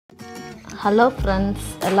Hello friends,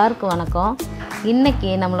 எல்லாருக்கும் வணக்கம். இன்றைக்கி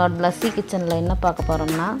நம்மளோட பிளஸ்ஸி கிச்சனில் என்ன பார்க்க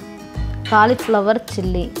போகிறோம்னா காலிஃப்ளவர்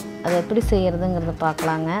சில்லி. அதை எப்படி செய்கிறதுங்கிறத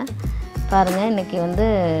பார்க்கலாங்க. பாருங்கள், இன்றைக்கி வந்து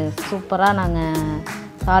சூப்பராக நாங்கள்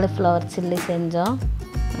காலிஃப்ளவர் சில்லி செஞ்சோம்.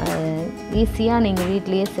 ஈஸியாக நீங்கள்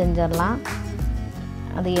வீட்லேயே செஞ்சிடலாம்.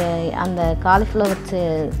 அது அந்த காலிஃப்ளவர்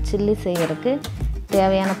சில்லி செய்கிறதுக்கு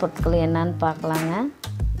தேவையான பொருட்கள் என்னன்னு பார்க்கலாங்க.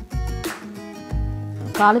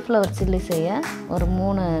 காலிஃப்ளவர் சில்லி செய்ய ஒரு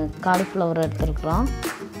 3 காலிஃப்ளவர் எடுத்துருக்குறோம்.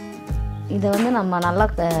 இதை வந்து நம்ம நல்லா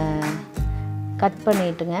கட்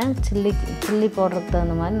பண்ணிட்டுங்க, சில்லி போடுறதுக்கு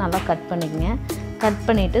தகுந்த மாதிரி நல்லா கட் பண்ணிக்கங்க. கட்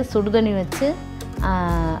பண்ணிவிட்டு சுடுதண்ணி வச்சு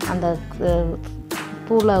அந்த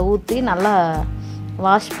பூவில் ஊற்றி நல்லா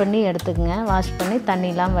வாஷ் பண்ணி எடுத்துக்கங்க. வாஷ் பண்ணி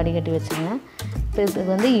தண்ணியெலாம் வடிகட்டி வச்சுங்க. இப்போ இதுக்கு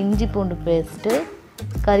வந்து இஞ்சி பூண்டு பேஸ்ட்டு,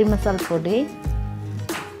 கறி மசால் பொடி,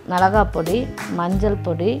 மிளகாய் பொடி, மஞ்சள்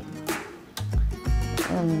பொடி,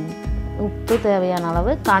 உப்பு, தேவையான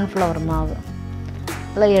அளவு கார்ன்ஃப்ளவர் மாவு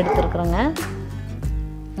எல்லாம் எடுத்துருக்குறோங்க.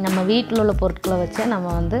 நம்ம வீட்டில் உள்ள பொருட்களை வச்சு நம்ம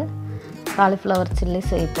வந்து காலிஃப்ளவர் சில்லி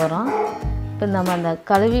செய்ய போகிறோம். இப்போ நம்ம அந்த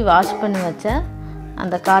கழுவி வாஷ் பண்ணி வச்ச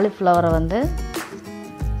அந்த காலிஃப்ளவரை வந்து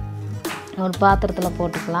ஒரு பாத்திரத்தில்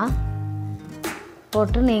போட்டுக்கலாம்.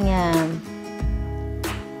 போட்டு நீங்கள்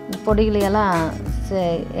பொடிகளையெல்லாம்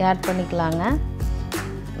ஆட் பண்ணிக்கலாங்க.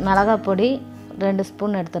 மிளகாய் பொடி 2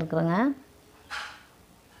 ஸ்பூன் எடுத்துருக்குறேங்க.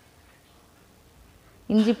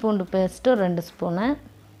 இஞ்சி பூண்டு பேஸ்ட்டு 2 ஸ்பூனு,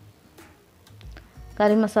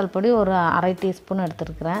 கறி மசால் பொடி ஒரு 1/2 டீஸ்பூன்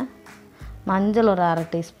எடுத்துருக்குறேன். மஞ்சள் ஒரு 1/2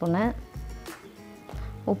 டீஸ்பூனு,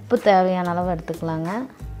 உப்பு தேவையான அளவு எடுத்துக்கலாங்க.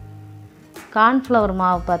 கார்ன்ஃப்ளவர்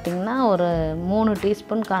மாவு பார்த்திங்கன்னா ஒரு 3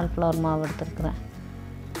 டீஸ்பூன் கார்ன்ஃப்ளவர் மாவு எடுத்துருக்குறேன்.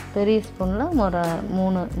 பெரிய ஸ்பூனில் ஒரு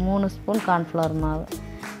 3 ஸ்பூன் கார்ன்ஃப்ளவர் மாவு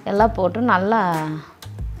எல்லாம் போட்டு நல்லா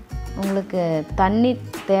உங்களுக்கு தண்ணி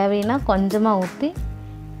தேவைன்னா கொஞ்சமாக ஊற்றி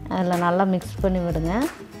அதில் நல்லா மிக்ஸ் பண்ணி விடுங்க.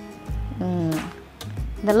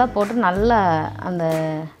 இதெல்லாம் போட்டு நல்லா அந்த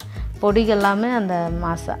பொடிகள் எல்லாமே அந்த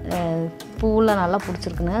பூவில் நல்லா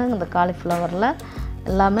பிடிச்சிருக்குங்க. இந்த காலிஃப்ளவரில்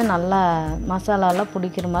எல்லாமே நல்லா மசாலாலாம்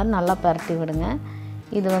பிடிக்கிற மாதிரி நல்லா பரட்டி விடுங்க.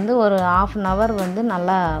 இது வந்து ஒரு 1/2 hour வந்து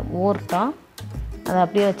நல்லா ஊறட்டும். அதை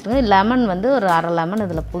அப்படியே வச்சுருங்க. லெமன் வந்து ஒரு 1/2 லெமன்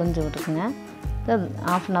இதில் புழிஞ்சு விட்டுருக்குங்க.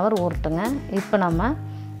 1/2 hour ஊறட்டுங்க. இப்போ நம்ம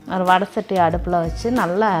ஒரு வடை சட்டி அடுப்பில் வச்சு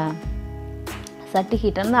நல்லா சட்டி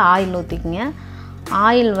ஹீட்டாக ஆயில் ஊற்றிக்குங்க.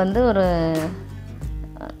 ஆயில் வந்து ஒரு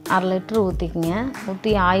 1/2 லிட்டர் ஊற்றிக்குங்க.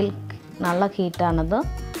 ஊற்றி ஆயில் நல்லா ஹீட் ஆனதும்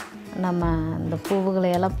நம்ம இந்த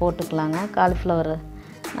பூவுகளையெல்லாம் போட்டுக்கலாங்க. காலிஃப்ளவர்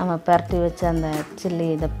நம்ம பரட்டி வச்ச அந்த சில்லி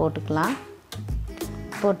இதை போட்டுக்கலாம்.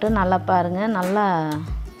 போட்டு நல்லா பாருங்கள், நல்லா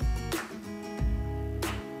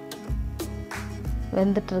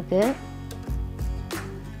வெந்துட்டுருக்கு.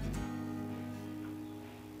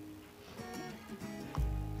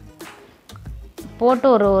 போட்டு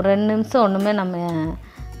ஒரு 2 நிமிஷம் ஒன்றுமே நம்ம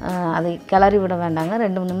அதை கிளறி விட வேண்டாங்க.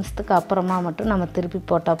 2 நிமிஷத்துக்கு அப்புறமா மட்டும் நம்ம திருப்பி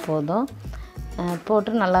போட்டால் போதும்.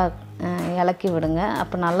 போட்டு நல்லா இலக்கி விடுங்க.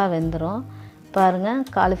 அப்போ நல்லா வெந்துடும். பாருங்கள்,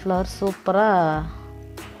 காலிஃப்ளவர் சூப்பராக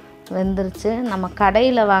வெந்துருச்சு. நம்ம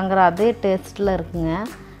கடையில் வாங்குகிற அதே டேஸ்ட்டில் இருக்குங்க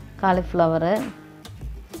காலிஃப்ளவரு.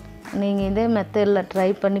 நீங்கள் இதே மெத்தடில் ட்ரை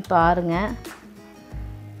பண்ணி பாருங்கள்.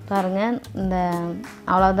 இந்த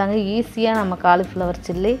அவ்வளோதாங்க, ஈஸியாக நம்ம காலிஃப்ளவர்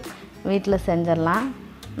சில்லி வீட்டில் செஞ்சிடலாம்.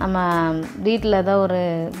 நம்ம வீட்டில் ஏதோ ஒரு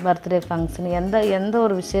பர்த்டே ஃபங்க்ஷன் எந்த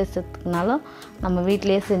ஒரு விசேஷத்துக்குனாலும் நம்ம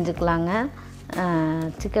வீட்டிலையே செஞ்சுக்கலாங்க.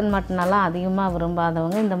 சிக்கன் மட்டனெல்லாம் அதிகமாக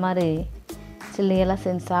விரும்பாதவங்க இந்த மாதிரி சில்லியெல்லாம்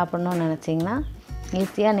செஞ்சு சாப்பிட்ணுன்னு நினச்சிங்கன்னா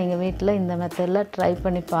ஈஸியாக நீங்கள் வீட்டில் இந்த மெத்தடில் ட்ரை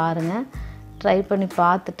பண்ணி பாருங்கள். ட்ரை பண்ணி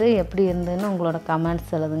பார்த்துட்டு எப்படி இருந்ததுன்னு உங்களோட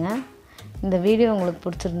கமெண்ட்ஸ் எழுதுங்க. இந்த வீடியோ உங்களுக்கு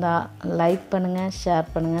பிடிச்சிருந்தா லைக் பண்ணுங்கள்,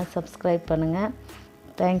 ஷேர் பண்ணுங்கள், சப்ஸ்கிரைப் பண்ணுங்கள்.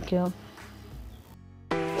 தேங்க்யூ.